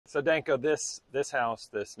So Danko, this house,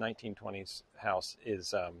 this 1920s house,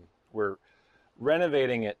 is we're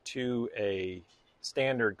renovating it to a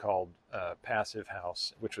standard called passive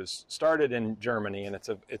house, which was started in Germany, and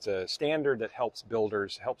it's a standard that helps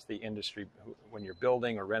builders, helps the industry when you're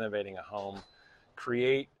building or renovating a home,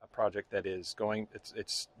 create a project that is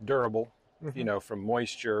it's durable, you know, from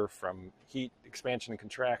moisture, from heat, expansion and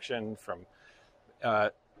contraction, from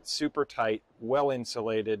super tight, well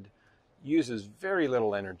insulated, uses very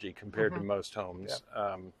little energy compared to most homes,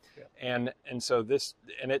 and so this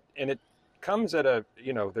it comes at a,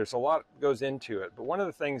 you know, there's a lot goes into it, but one of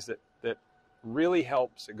the things that really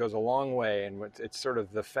helps, it goes a long way, and it's sort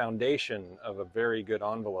of the foundation of a very good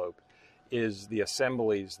envelope, is the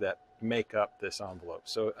assemblies that make up this envelope.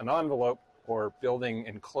 So an envelope or building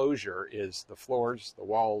enclosure is the floors, the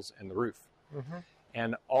walls, and the roof.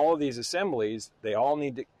 And all of these assemblies, they all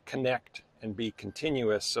need to connect and be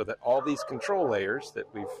continuous so that all these control layers that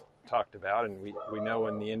we've talked about, and we know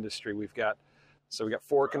in the industry we've got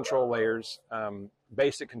 4 control layers,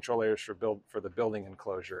 basic control layers for the building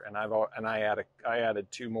enclosure, and I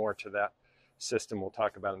added 2 more to that system we'll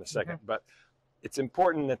talk about in a second. But it's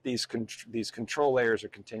important that these control layers are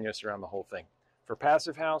continuous around the whole thing. For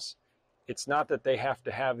passive house, it's not that they have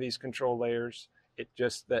to have these control layers. It's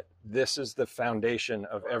just that this is the foundation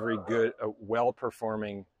of every good,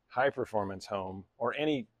 well-performing, high-performance home, or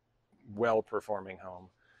any well-performing home,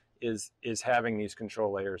 is having these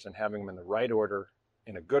control layers and having them in the right order,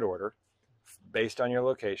 in a good order, based on your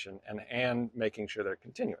location, and making sure they're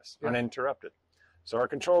continuous, uninterrupted. So our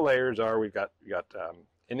control layers are, we've got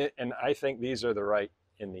in it, and I think these are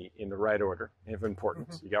in the right order of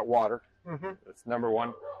importance. You got water, that's number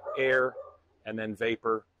 1, air, and then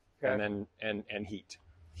vapor, and then and heat.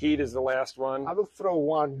 Heat is the last one. I will throw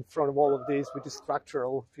one in front of all of these, which is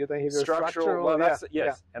structural. If you don't have your structural, well, that's,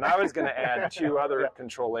 yes. And I was going to add 2 other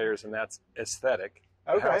control layers, and that's aesthetic.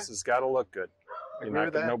 The house has got to look good.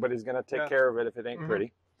 Nobody's going to take care of it if it ain't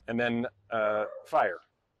pretty. And then fire.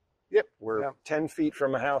 We're 10 feet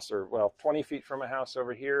from a house, or 20 feet from a house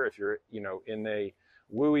over here. If you're, you know, in a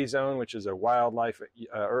WUI zone, which is a wildlife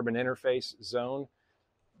urban interface zone,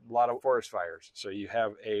 a lot of forest fires. So you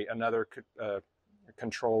have another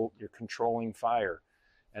control. You're controlling fire,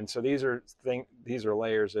 and so these are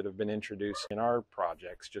layers that have been introduced in our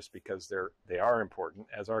projects just because they are important.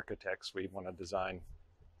 As architects, we want to design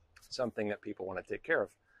something that people want to take care of.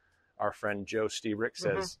 Our friend Joe Stiebrick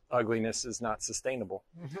says ugliness is not sustainable,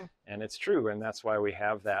 and it's true, and that's why we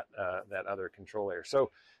have that other control layer. So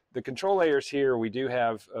the control layers here, we do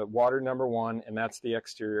have water number 1, and that's the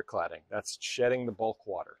exterior cladding. That's shedding the bulk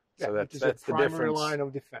water. So that's the difference. Line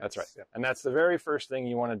of defense. That's right. And that's the very first thing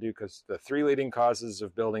you want to do, because the 3 leading causes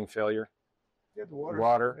of building failure, the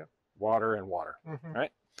water, water, and water,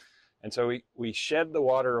 right? And so we shed the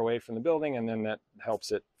water away from the building, and then that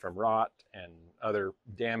helps it from rot and other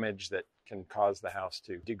damage that can cause the house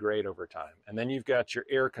to degrade over time. And then you've got your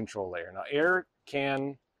air control layer. Now, air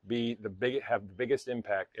can be have the biggest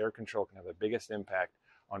impact. Air control can have the biggest impact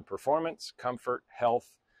on performance, comfort,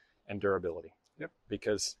 health, and durability.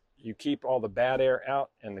 Because you keep all the bad air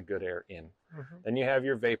out and the good air in. Then you have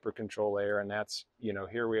your vapor control layer, and that's, you know,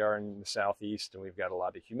 here we are in the southeast, and we've got a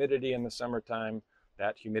lot of humidity in the summertime.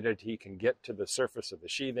 That humidity can get to the surface of the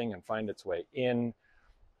sheathing and find its way in,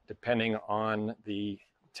 depending on the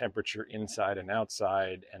temperature inside and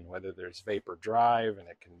outside, and whether there's vapor drive, and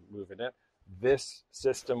it can move it in. This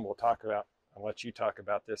system we'll talk about. I'll let you talk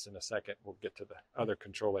about this in a second. We'll get to the other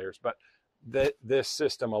control layers, but this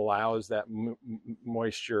system allows that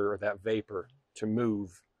moisture or that vapor to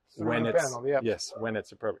move when it's when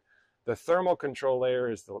it's appropriate. The thermal control layer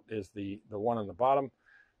is the one on the bottom,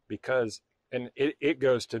 because it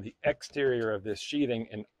goes to the exterior of this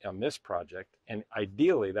sheathing on this project, and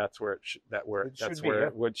ideally that's where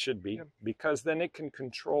it should be, because then it can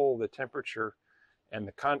control the temperature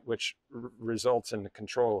and which results in the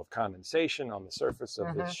control of condensation on the surface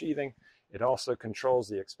of this sheathing. It also controls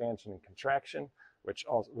the expansion and contraction, which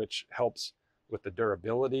helps with the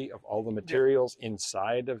durability of all the materials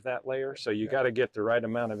inside of that layer. So you got to get the right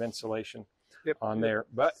amount of insulation on there.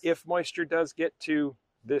 But if moisture does get to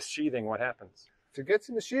this sheathing, what happens? If it gets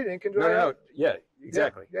in the sheathing, it can dry out. Yeah,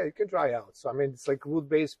 exactly. Yeah, it can dry out. So I mean, it's like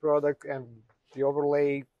wood-based product, and the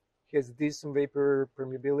overlay has decent vapor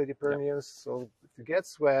permeability, permeance. So if it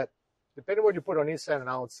gets wet, depending on what you put on inside and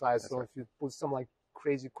outside. So if you put some like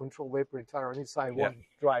crazy control vapor entire on inside, it won't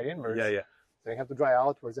dry inwards. So you have to dry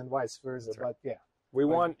outwards and vice versa. But we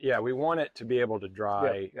want it to be able to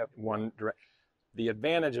dry one direct. The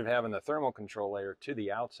advantage of having the thermal control layer to the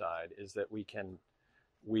outside is that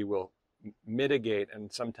we will mitigate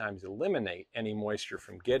and sometimes eliminate any moisture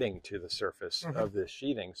from getting to the surface of this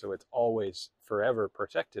sheathing, so it's always forever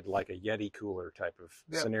protected, like a Yeti cooler type of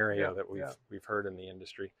scenario that we've heard in the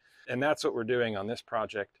industry. And that's what we're doing on this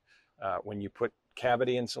project. When you put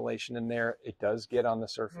cavity insulation in there, it does get on the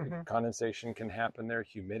surface. Condensation can happen there,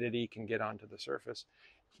 humidity can get onto the surface,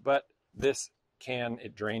 but this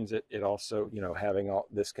it drains it. It also, you know, having all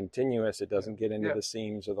this continuous, it doesn't get into the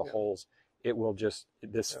seams or the holes. It will just,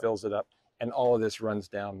 this fills it up, and all of this runs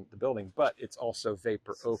down the building, but it's also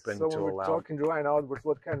vapor open to allow. So when we're talking drying outwards,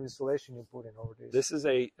 what kind of insulation you put in over this? This is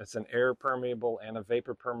it's an air permeable and a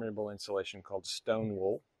vapor permeable insulation called stone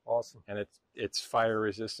wool. Awesome. And it's fire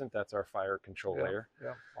resistant. That's our fire control layer.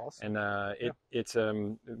 Yeah, awesome.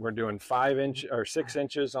 And we're doing 6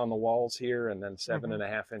 inches on the walls here, and then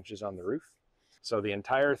 7.5 inches on the roof. So the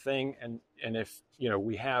entire thing, and if, you know,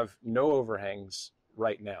 we have no overhangs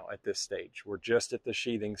right now at this stage. We're just at the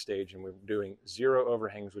sheathing stage, and we're doing 0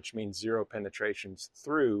 overhangs, which means 0 penetrations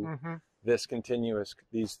through this continuous,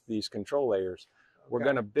 these control layers. We're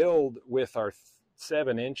going to build with our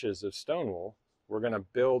 7 inches of stone wool. We're going to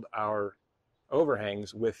build our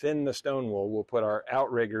overhangs within the stone wool. We'll put our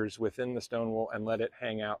outriggers within the stone wool and let it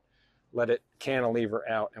hang out, let it cantilever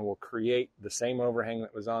out, and we'll create the same overhang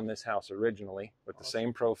that was on this house originally, with the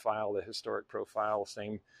same profile, the historic profile,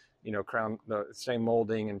 same, you know, crown, the same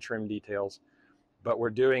molding and trim details. But we're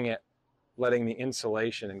doing it, letting the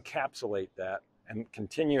insulation encapsulate that, and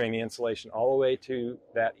continuing the insulation all the way to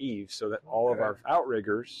that eave, so that all of our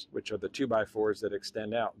outriggers, which are the 2x4s that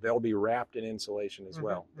extend out, they'll be wrapped in insulation as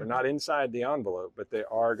well. They're not inside the envelope, but they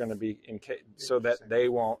are going to be so that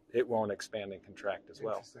it won't expand and contract as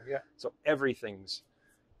well. So everything's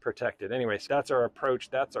protected. Anyways, that's our approach.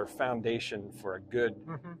 That's our foundation for a good,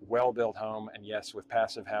 well-built home. And yes, with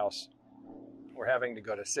Passive House, we're having to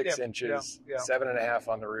go to 6 inches, 7.5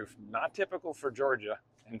 on the roof. Not typical for Georgia.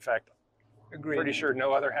 In fact, Agreed. Pretty sure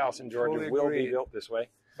no other house in Georgia will be built this way.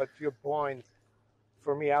 But to your point,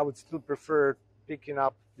 for me, I would still prefer picking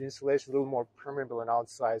up the insulation a little more permeable on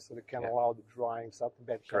outside, so they can allow the drying, something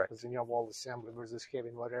bad happens in your wall assembly versus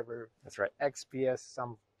having whatever. That's right. XPS,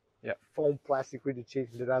 some foam plastic really cheap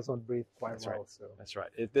that doesn't breathe quite well. So that's right.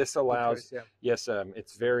 This allows,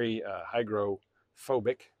 it's very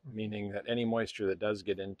hydrophobic, meaning that any moisture that does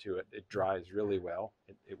get into it, it dries really well.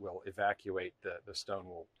 It will evacuate the stone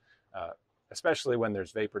wool. Especially when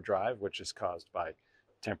there's vapor drive, which is caused by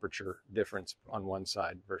temperature difference on one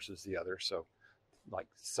side versus the other. So like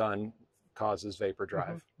sun causes vapor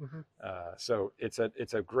drive. So it's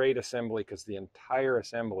a great assembly, because the entire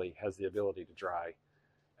assembly has the ability to dry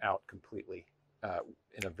out completely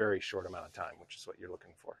in a very short amount of time, which is what you're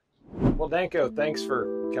looking for. Well, Danko, thanks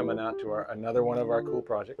for coming out to another one of our cool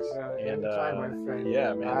projects. And my friend.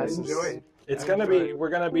 Yeah, man, I enjoy it. It's going to be, we're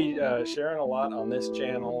going to be sharing a lot on this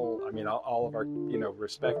channel. I mean, all of our, you know,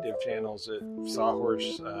 respective channels at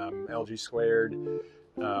Sawhorse, LG Squared,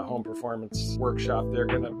 Home Performance Workshop. They're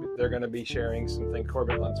going to be sharing some things.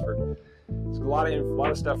 Corbett Lunsford. There's a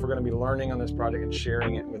lot of stuff we're going to be learning on this project and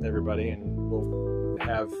sharing it with everybody. And we'll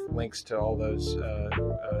have links to all those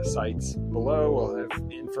sites below. We'll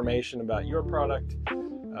have information about your product.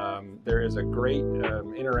 There is a great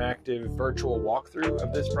interactive virtual walkthrough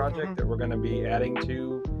of this project that we're going to be adding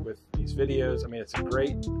to with these videos. I mean, it's a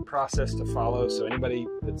great process to follow, so anybody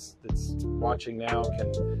that's watching now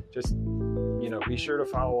can just, you know, be sure to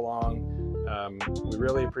follow along. We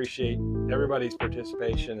really appreciate everybody's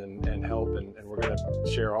participation and help, and we're going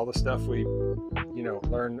to share all the stuff we, you know,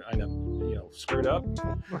 learn, screwed up,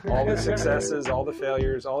 all the successes, all the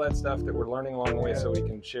failures, all that stuff that we're learning along the way, so we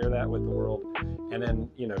can share that with the world, and then,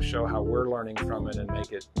 you know, show how we're learning from it and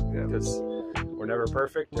make it, because we're never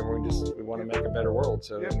perfect, and we want to make a better world.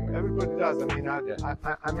 So anyway. Everybody does. I mean,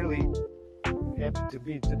 I'm really happy to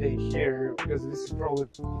be today here, because this is probably,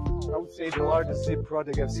 I would say, the largest zip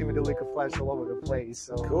project I've seen with the liquid flash all over the place.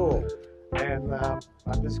 So cool. And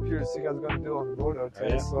I'm just curious to see how it's going to do on the road out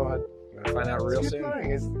there. So I'm going to find out real soon.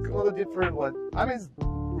 It's a little different. I mean,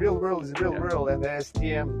 real world is real world, and the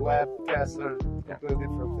STM lab tests are completely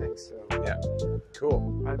different things. So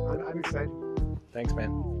cool. I'm excited. Thanks,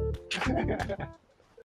 man.